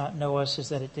world does not know us is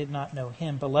that it did not know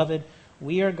him. Beloved,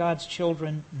 we are God's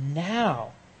children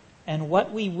now, and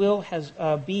what we will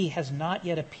be has not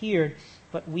yet appeared,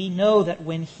 but we know that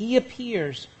when he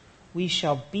appears, we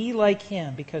shall be like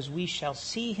him, because we shall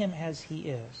see him as he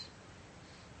is.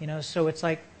 So it's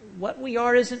like what we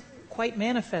are isn't quite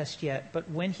manifest yet, but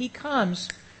when he comes,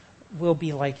 we'll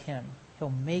be like him. He'll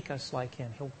make us like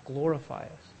him. He'll glorify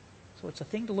us. So it's a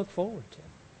thing to look forward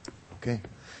to. Okay.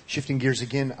 Shifting gears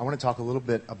again, I want to talk a little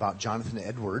bit about Jonathan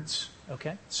Edwards.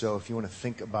 Okay. So if you want to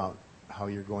think about how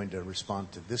you're going to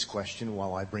respond to this question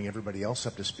while I bring everybody else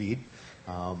up to speed.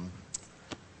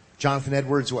 Jonathan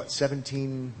Edwards, what,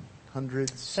 1700s?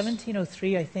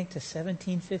 1703, I think, to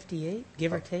 1758,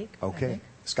 give or take. Okay.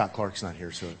 Scott Clark's not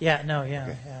here, so...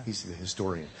 Yeah. He's the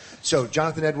historian. So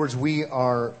Jonathan Edwards,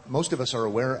 most of us are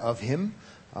aware of him,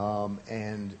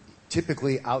 and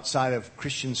typically outside of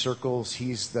Christian circles,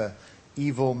 he's the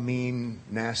evil, mean,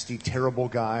 nasty, terrible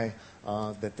guy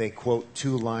that they quote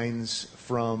 2 lines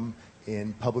from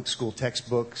in public school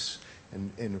textbooks.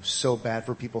 And it was so bad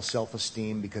for people's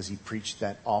self-esteem because he preached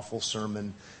that awful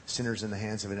sermon, Sinners in the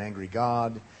Hands of an Angry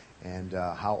God, and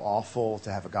how awful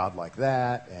to have a God like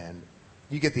that. And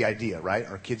you get the idea, right?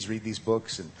 Our kids read these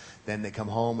books, and then they come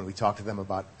home, and we talk to them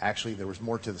about actually there was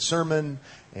more to the sermon,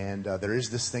 and there is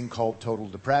this thing called total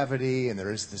depravity, and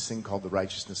there is this thing called the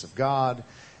righteousness of God,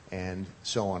 and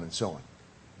so on and so on.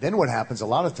 Then what happens, a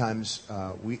lot of times,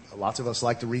 lots of us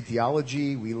like to read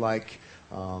theology. We like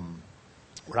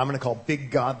what I'm going to call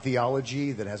big God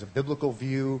theology that has a biblical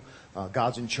view.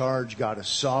 God's in charge. God is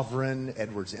sovereign.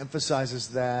 Edwards emphasizes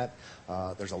that.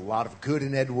 There's a lot of good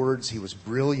in Edwards. He was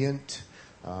brilliant,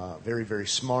 very, very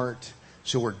smart.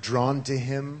 So we're drawn to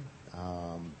him.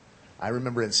 I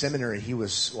remember in seminary, he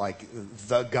was like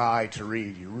the guy to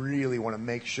read. You really want to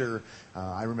make sure.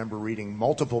 I remember reading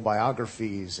multiple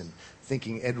biographies and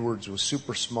thinking Edwards was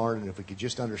super smart, and if we could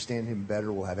just understand him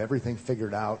better, we'll have everything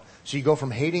figured out. So you go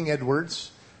from hating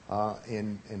Edwards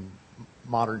in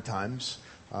modern times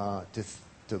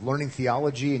to learning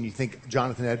theology, and you think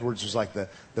Jonathan Edwards was like the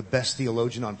best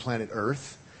theologian on planet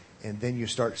Earth, and then you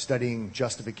start studying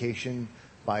justification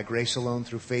by grace alone,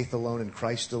 through faith alone, in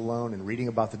Christ alone, and reading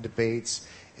about the debates,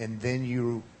 and then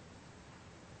you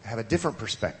have a different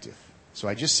perspective. So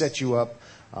I just set you up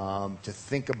to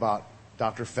think about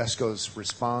Dr. Fesco's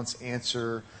response,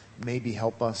 answer, maybe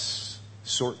help us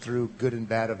sort through good and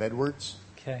bad of Edwards.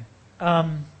 Okay.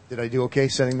 Did I do okay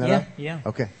setting that up? Yeah.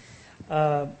 Okay.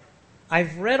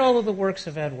 I've read all of the works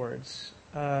of Edwards.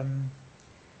 I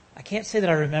can't say that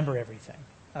I remember everything.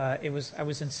 I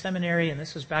was in seminary, and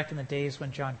this was back in the days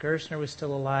when John Gerstner was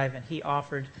still alive, and he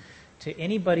offered to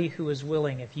anybody who was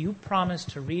willing, if you promised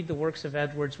to read the works of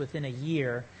Edwards within a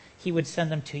year, he would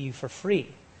send them to you for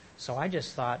free. So I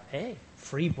just thought, hey,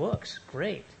 free books,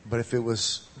 great. But if it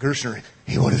was Gerstner,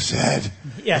 he would have said,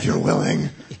 yes, if you're willing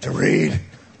to read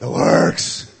the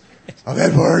works of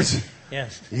Edwards,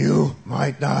 yes, you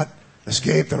might not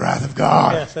escape the wrath of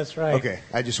God. Yes, that's right. Okay,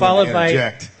 I just followed want to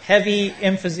interject. By heavy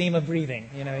emphysema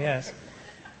breathing, yes.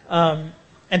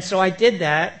 And so I did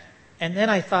that, and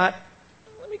then I thought,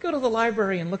 let me go to the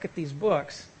library and look at these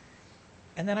books.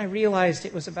 And then I realized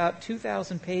it was about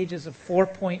 2,000 pages of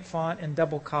 4-point font and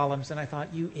double columns, and I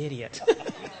thought, you idiot.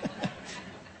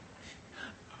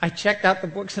 I checked out the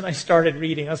books and I started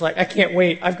reading. I was like, I can't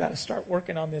wait. I've got to start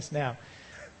working on this now.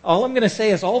 All I'm going to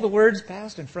say is all the words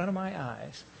passed in front of my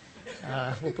eyes.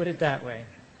 We'll put it that way.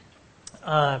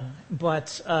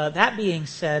 But that being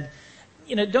said,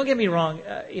 don't get me wrong.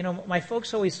 My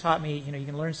folks always taught me, you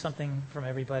can learn something from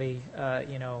everybody.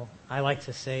 I like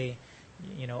to say,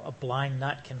 a blind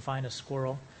nut can find a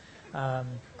squirrel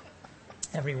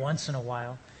every once in a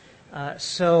while.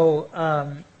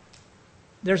 So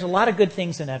there's a lot of good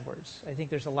things in Edwards. I think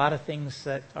there's a lot of things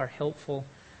that are helpful.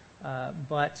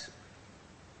 But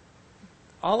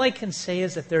all I can say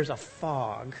is that there's a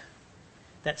fog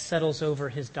that settles over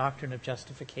his doctrine of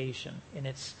justification. And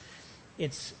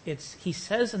he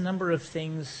says a number of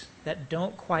things that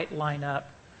don't quite line up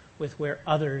with where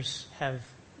others have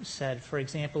said. For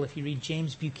example, if you read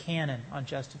James Buchanan on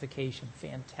justification,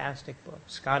 fantastic book,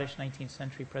 Scottish 19th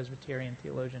century Presbyterian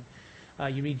theologian.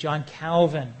 You read John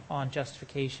Calvin on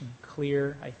justification,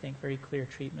 clear, I think, very clear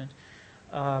treatment.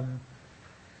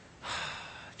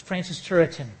 Francis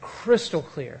Turretin, crystal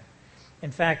clear. In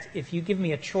fact, if you give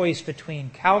me a choice between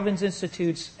Calvin's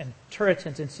Institutes and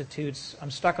Turretin's Institutes,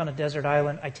 I'm stuck on a desert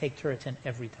island, I take Turretin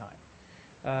every time.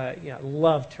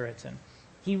 Love Turretin.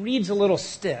 He reads a little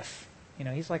stiff.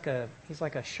 He's like a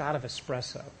shot of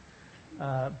espresso.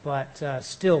 But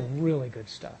still really good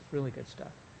stuff,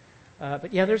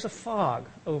 but there's a fog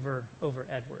over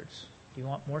Edwards. Do you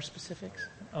want more specifics?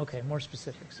 Okay, more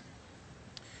specifics.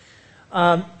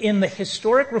 In the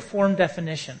historic Reformed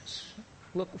definitions,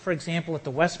 look, for example, at the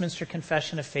Westminster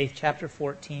Confession of Faith, chapter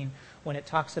 14, when it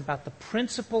talks about the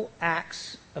principal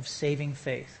acts of saving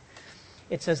faith.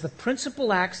 It says the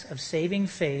principal acts of saving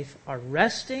faith are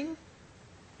resting,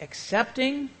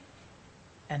 accepting,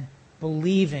 and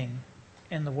believing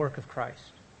in the work of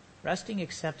Christ. Resting,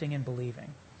 accepting, and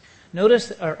believing.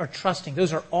 Notice, or trusting,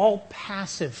 those are all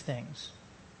passive things.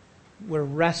 We're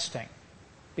resting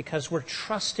because we're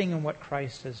trusting in what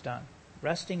Christ has done.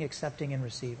 Resting, accepting, and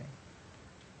receiving.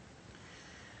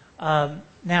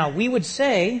 Now, we would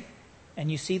say,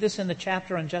 and you see this in the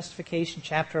chapter on justification,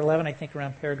 chapter 11, I think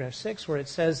around paragraph 6, where it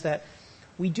says that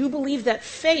we do believe that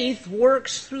faith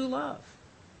works through love.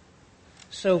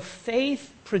 So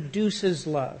faith produces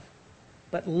love.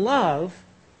 But love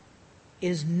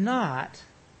is not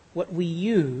what we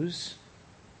use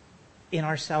in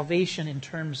our salvation in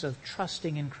terms of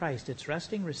trusting in Christ. It's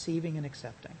resting, receiving, and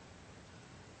accepting.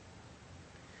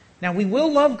 Now, we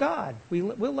will love God.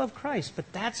 We'll love Christ,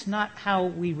 but that's not how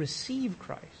we receive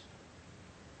Christ.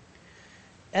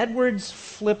 Edwards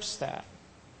flips that,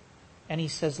 and he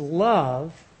says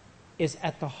love is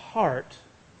at the heart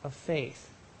of faith.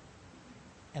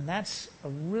 And that's a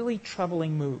really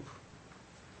troubling move.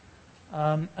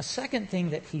 A second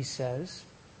thing that he says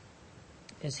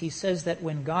is he says that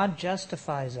when God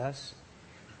justifies us,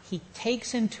 he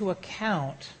takes into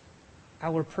account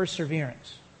our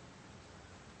perseverance.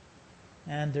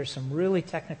 And there's some really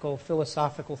technical,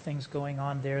 philosophical things going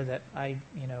on there that I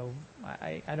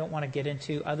don't want to get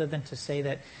into, other than to say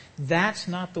that that's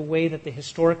not the way that the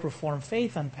historic Reformed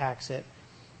faith unpacks it,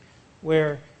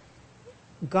 where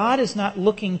God is not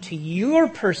looking to your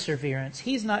perseverance.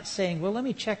 He's not saying, well, let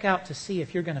me check out to see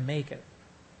if you're going to make it.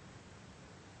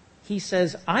 He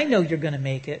says, I know you're going to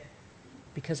make it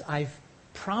because I've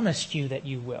promised you that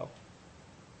you will.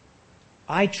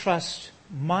 I trust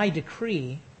my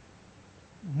decree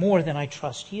more than I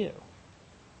trust you.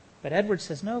 But Edwards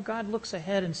says, no, God looks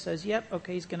ahead and says, yep,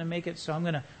 okay, he's going to make it, so I'm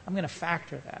going to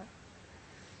factor that.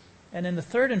 And then the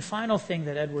third and final thing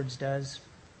that Edwards does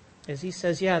is he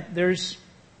says, yeah, there's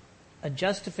a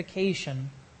justification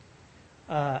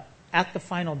at the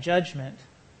final judgment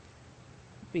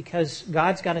because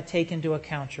God's got to take into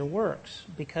account your works.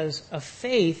 Because a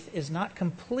faith is not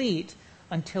complete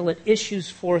until it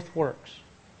issues forth works,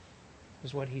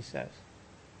 is what he says.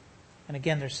 And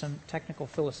again, there's some technical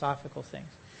philosophical things.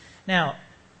 Now,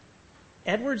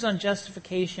 Edwards on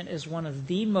justification is one of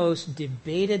the most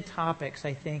debated topics,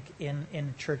 I think,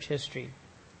 in church history.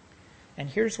 And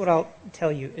here's what I'll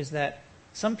tell you, is that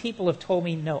some people have told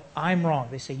me, no, I'm wrong.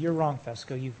 They say, you're wrong,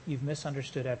 Fesco. You've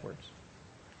misunderstood Edwards.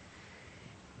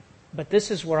 But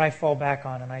this is where I fall back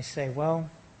on, and I say, well,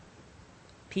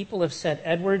 people have said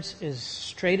Edwards is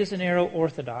straight as an arrow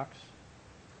orthodox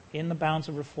in the bounds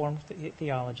of Reformed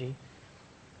theology.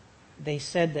 They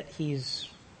said that he's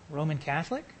Roman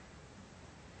Catholic.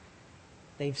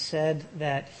 They've said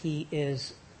that he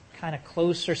is kind of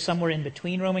closer, somewhere in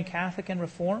between Roman Catholic and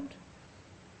Reformed.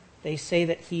 They say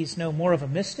that he's no more of a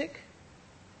mystic.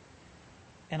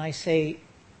 And I say,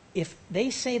 if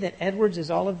they say that Edwards is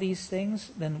all of these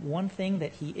things, then one thing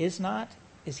that he is not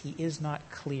is he is not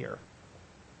clear.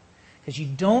 Because you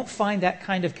don't find that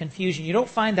kind of confusion. You don't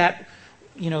find that,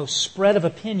 spread of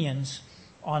opinions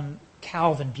on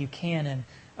Calvin, Buchanan,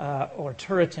 or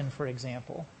Turretin, for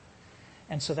example.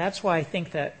 And so that's why I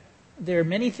think that there are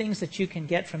many things that you can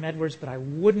get from Edwards, but I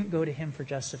wouldn't go to him for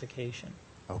justification.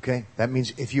 Okay. That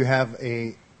means if you have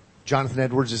a Jonathan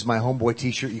Edwards is my homeboy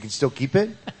t-shirt, you can still keep it.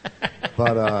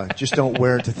 But just don't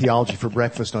wear it to theology for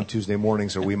breakfast on Tuesday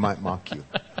mornings or we might mock you.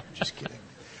 Just kidding.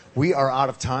 We are out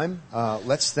of time.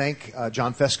 Let's thank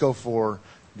John Fesco for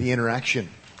the interaction.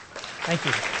 Thank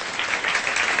you.